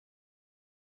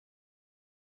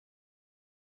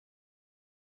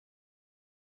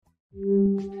Hey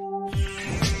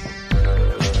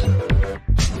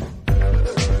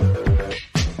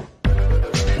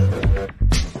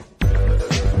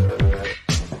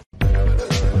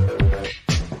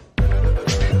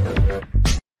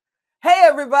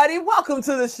everybody, welcome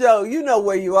to the show. You know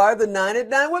where you are, the 9 at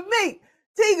 9 with me,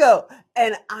 Tigo.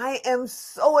 And I am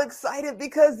so excited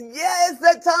because it's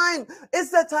that time.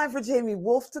 It's that time for Jamie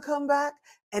Wolf to come back.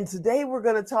 And today we're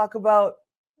going to talk about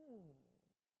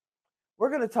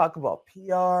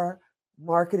PR,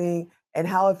 marketing, and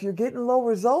how if you're getting low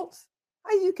results,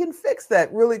 how you can fix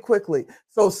that really quickly.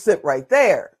 So sit right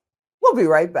there. We'll be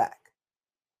right back.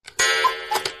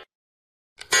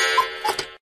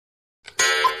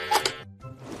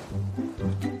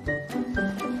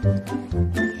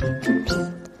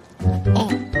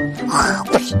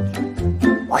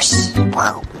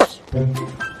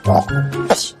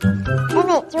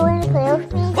 Emmett, do you want to play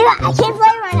with me? Yeah, I can't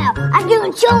play right now. I'm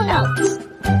doing show notes.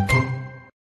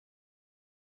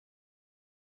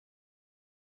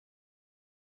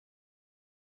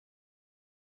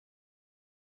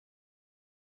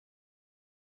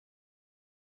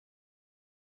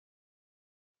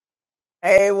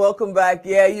 Hey, welcome back.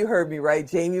 Yeah, you heard me right.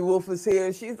 Jamie Wolf is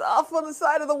here. She's off on the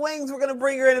side of the wings. We're going to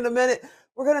bring her in a minute.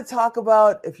 We're going to talk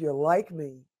about if you're like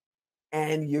me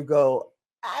and you go,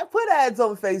 I put ads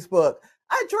on Facebook.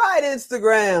 I tried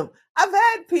Instagram. I've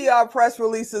had PR press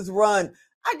releases run.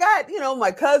 I got,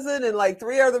 my cousin and like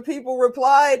 3 other people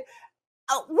replied.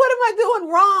 What am I doing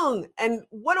wrong? And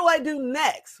what do I do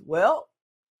next? Well,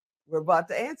 we're about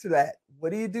to answer that.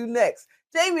 What do you do next?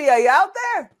 Jamie, are you out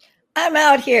there? I'm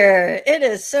out here. It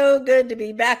is so good to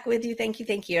be back with you. Thank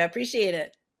you. I appreciate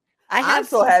it. I'm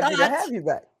so happy to have you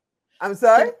back. I'm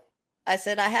sorry? I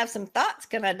said I have some thoughts.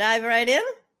 Can I dive right in?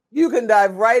 You can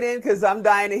dive right in because I'm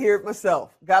dying to hear it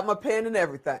myself. Got my pen and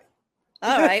everything.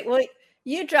 All right. Well,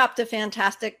 you dropped a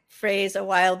fantastic phrase a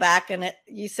while back, and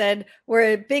you said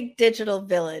we're a big digital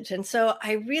village. And so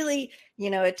I really,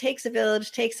 it takes a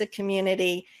village, takes a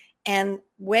community. And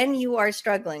when you are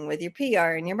struggling with your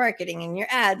PR and your marketing and your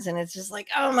ads, and it's just like,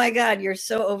 oh my God, you're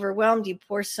so overwhelmed. You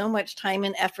pour so much time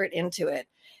and effort into it.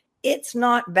 It's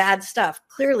not bad stuff.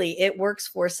 Clearly, it works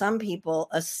for some people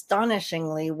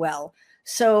astonishingly well.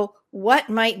 So what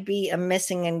might be a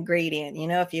missing ingredient?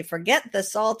 If you forget the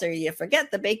salt or you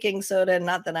forget the baking soda,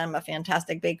 not that I'm a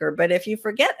fantastic baker, but if you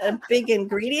forget a big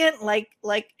ingredient, like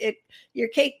your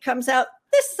cake comes out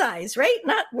this size, right?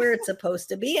 Not where it's supposed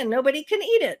to be, and nobody can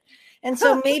eat it. And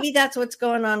so maybe that's what's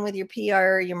going on with your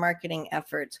PR or your marketing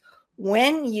efforts.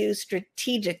 When you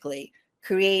strategically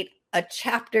create a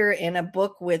chapter in a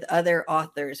book with other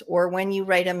authors, or when you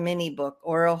write a mini book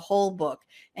or a whole book,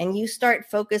 and you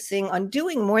start focusing on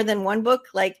doing more than one book,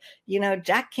 like,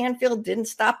 Jack Canfield didn't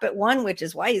stop at one, which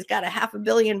is why he's got 500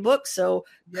 million books. So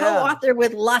co-author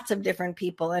with lots of different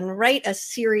people and write a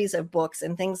series of books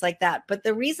and things like that. But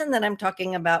the reason that I'm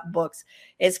talking about books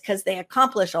is because they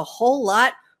accomplish a whole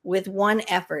lot with one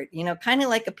effort, kind of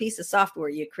like a piece of software.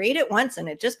 You create it once and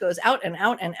it just goes out and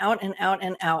out and out and out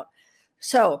and out.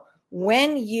 So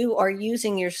when you are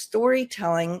using your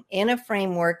storytelling in a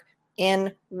framework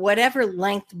in whatever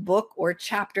length book or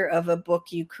chapter of a book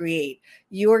you create,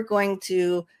 you are going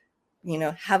to,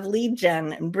 have lead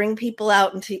gen and bring people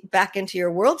out back into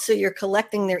your world. So you're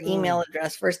collecting their email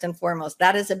address first and foremost.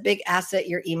 That is a big asset,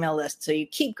 your email list. So you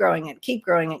keep growing it, keep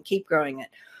growing it, keep growing it.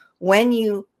 When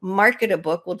you market a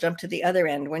book, we'll jump to the other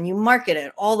end. When you market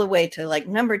it all the way to like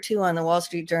number 2 on the Wall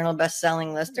Street Journal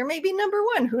best-selling list, or maybe number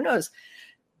 1, who knows?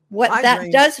 What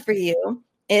that does for you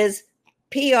is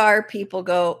PR people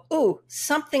go, ooh,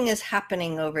 something is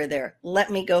happening over there. Let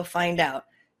me go find out.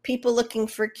 People looking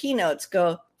for keynotes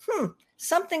go,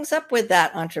 something's up with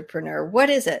that entrepreneur. What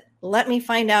is it? Let me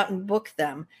find out and book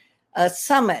them. A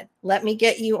summit, let me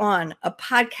get you on. A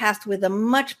podcast with a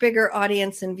much bigger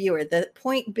audience and viewer. The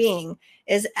point being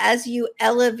is as you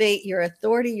elevate your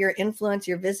authority, your influence,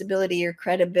 your visibility, your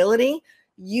credibility,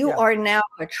 you are now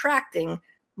attracting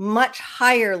much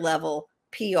higher level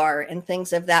PR and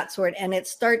things of that sort. And it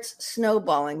starts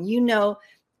snowballing.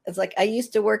 It's like I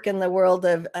used to work in the world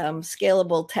of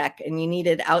scalable tech, and you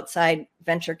needed outside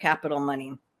venture capital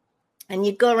money. And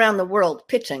you'd go around the world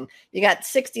pitching. You got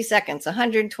 60 seconds,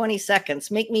 120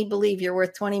 seconds. Make me believe you're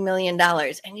worth $20 million.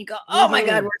 And you go, oh my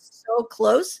God, we're so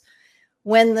close.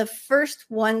 When the first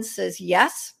one says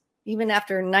yes, even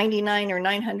after 99 or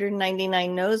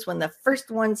 999 no's, when the first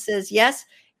one says yes,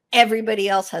 everybody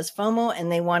else has FOMO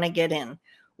and they want to get in.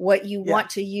 What you want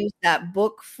to use that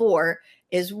book for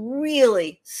is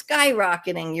really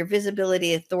skyrocketing your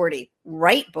visibility authority.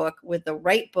 Right book with the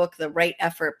right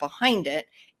effort behind it.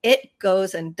 It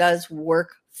goes and does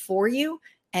work for you.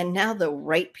 And now the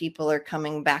right people are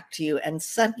coming back to you. And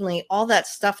suddenly all that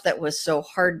stuff that was so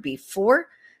hard before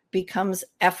becomes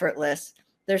effortless.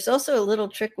 There's also a little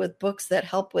trick with books that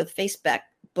help with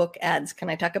Facebook ads. Can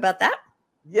I talk about that?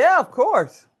 Yeah, of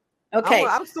course. Okay.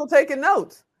 I'm still taking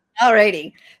notes. All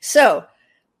righty. So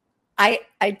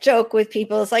I joke with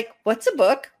people. It's like, what's a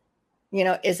book?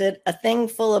 Is it a thing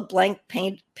full of blank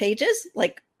pages,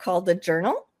 like called a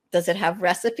journal? Does it have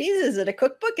recipes? Is it a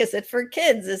cookbook? Is it for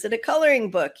kids? Is it a coloring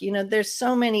book? There's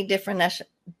so many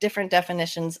different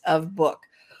definitions of book.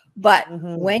 But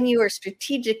when you are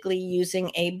strategically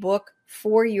using a book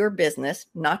for your business,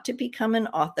 not to become an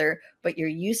author, but you're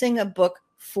using a book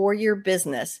for your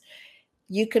business,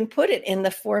 you can put it in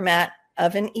the format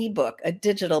of an ebook, a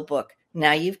digital book.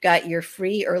 Now you've got your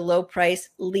free or low price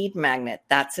lead magnet.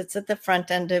 That sits at the front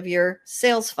end of your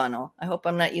sales funnel. I hope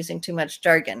I'm not using too much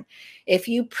jargon. If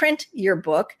you print your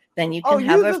book, then you can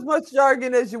have use as much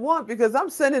jargon as you want, because I'm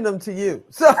sending them to you.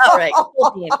 So all right.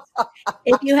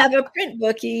 If you have a print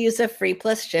book, you use a free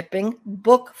plus shipping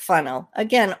book funnel.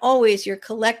 Again, always you're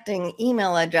collecting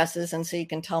email addresses, and so you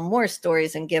can tell more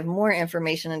stories and give more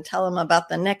information and tell them about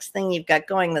the next thing you've got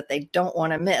going that they don't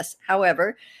want to miss.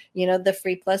 However, the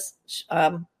free plus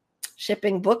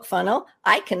shipping book funnel,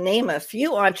 I can name a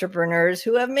few entrepreneurs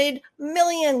who have made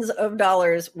millions of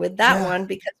dollars with that one,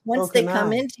 because once they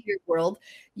come into your world,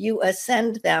 you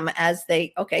ascend them as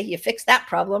you fix that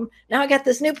problem. Now I got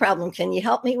this new problem. Can you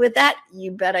help me with that?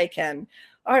 You bet I can.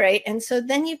 All right. And so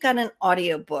then you've got an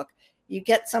audio book. You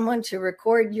get someone to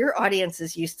record. Your audience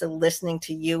is used to listening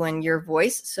to you and your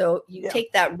voice. So you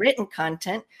take that written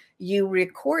content, you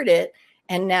record it,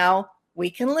 and now we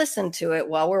can listen to it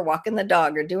while we're walking the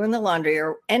dog or doing the laundry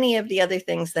or any of the other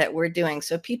things that we're doing.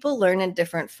 So people learn in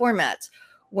different formats.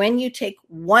 When you take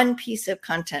one piece of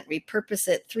content, repurpose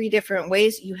it 3 different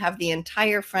ways, you have the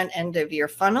entire front end of your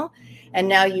funnel. And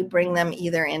now you bring them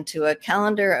either into a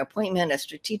calendar appointment, a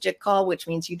strategic call, which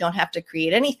means you don't have to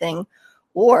create anything,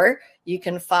 or you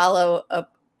can follow a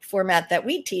format that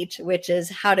we teach, which is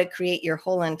how to create your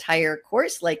whole entire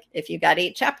course. Like if you got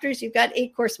 8 chapters, you've got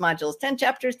 8 course modules, 10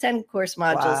 chapters, 10 course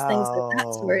modules, things of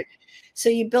that sort. So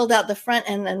you build out the front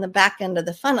end and the back end of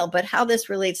the funnel. But how this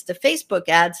relates to Facebook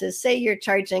ads is, say you're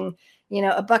charging,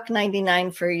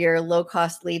 $1.99 for your low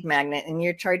cost lead magnet, and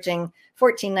you're charging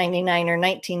 $14.99 or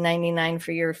 $19.99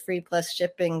 for your free plus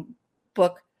shipping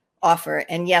book offer.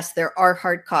 And yes, there are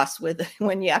hard costs with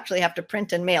when you actually have to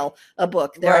print and mail a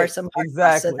book. There are some hard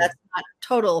costs, so that's not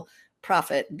total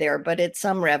profit there, but it's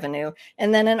some revenue.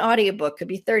 And then an audiobook could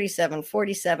be $37,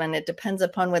 $47. It depends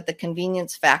upon what the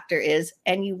convenience factor is,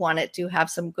 and you want it to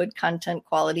have some good content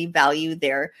quality value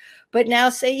there. But now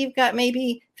say you've got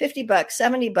maybe $50,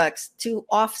 $70 to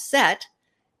offset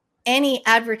any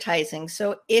advertising.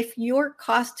 So if your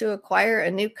cost to acquire a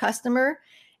new customer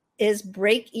is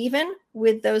break even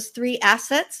with those 3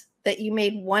 assets that you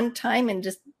made one time and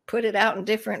just put it out in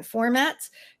different formats,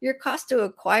 your cost to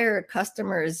acquire a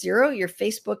customer is 0. Your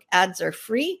Facebook ads are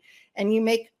free, and you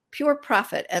make pure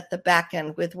profit at the back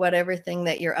end with whatever thing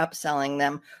that you're upselling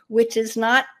them, which is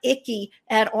not icky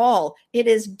at all. It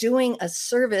is doing a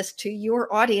service to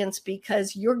your audience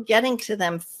because you're getting to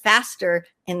them faster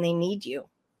and they need you.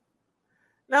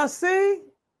 Now, see,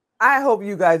 I hope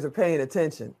you guys are paying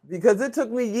attention, because it took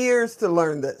me years to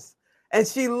learn this. And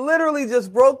she literally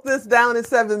just broke this down in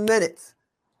 7 minutes.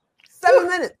 7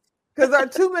 minutes, because our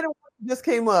 2-minute one just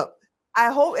came up.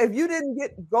 I hope if you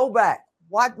didn't go back,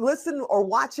 listen or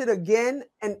watch it again,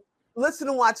 and listen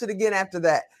and watch it again after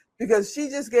that, because she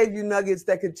just gave you nuggets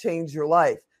that could change your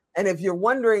life. And if you're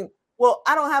wondering, well,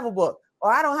 I don't have a book,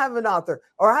 or I don't have an author,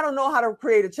 or I don't know how to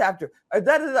create a chapter, or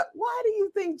da-da-da, why do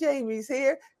you think Jamie's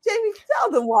here? Jamie, tell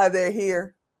them why they're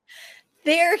here.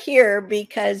 They're here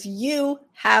because you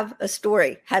have a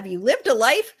story. Have you lived a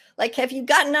life? Like, have you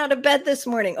gotten out of bed this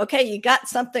morning? Okay, you got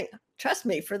something. Trust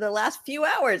me, for the last few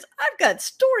hours, I've got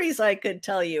stories I could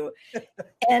tell you.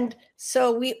 And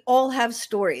so we all have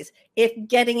stories. If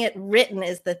getting it written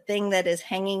is the thing that is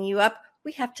hanging you up,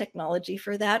 we have technology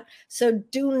for that. So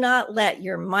do not let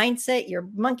your mindset, your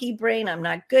monkey brain, I'm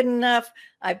not good enough,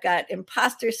 I've got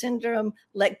imposter syndrome,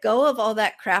 let go of all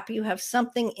that crap. You have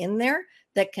something in there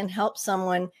that can help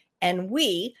someone, and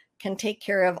we can take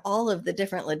care of all of the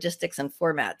different logistics and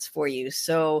formats for you.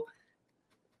 So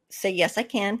say, yes, I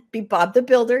can. Be Bob the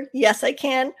Builder. Yes, I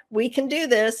can. We can do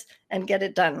this and get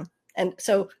it done. And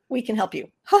so we can help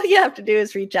you. All you have to do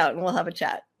is reach out and we'll have a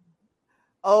chat.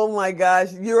 Oh my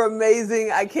gosh, you're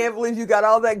amazing. I can't believe you got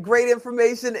all that great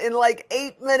information in like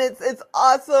 8 minutes. It's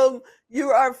awesome. You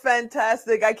are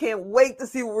fantastic. I can't wait to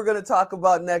see what we're going to talk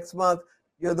about next month.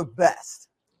 You're the best.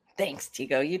 Thanks,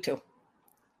 Tigo. You too.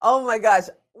 Oh my gosh.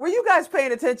 were you guys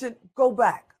paying attention? Go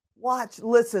back, watch,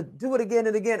 listen, do it again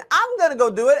and again. I'm going to go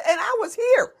do it. And I was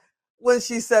here when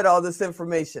she said all this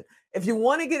information. If you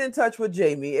want to get in touch with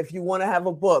Jamie, if you want to have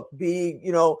a book, be,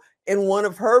 in one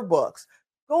of her books,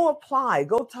 go apply,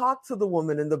 go talk to the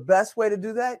woman. And the best way to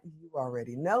do that, you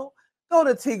already know, go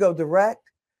to Tigo Direct,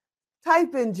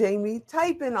 type in Jamie,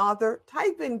 type in author,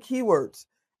 type in keywords,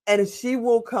 and she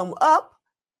will come up.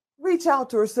 Reach out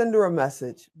to her, send her a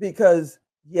message, because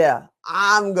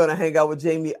I'm going to hang out with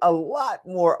Jamie a lot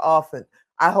more often.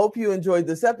 I hope you enjoyed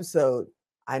this episode.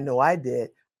 I know I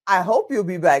did. I hope you'll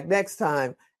be back next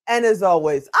time. And as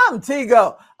always, I'm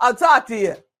Tigo. I'll talk to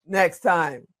you next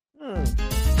time.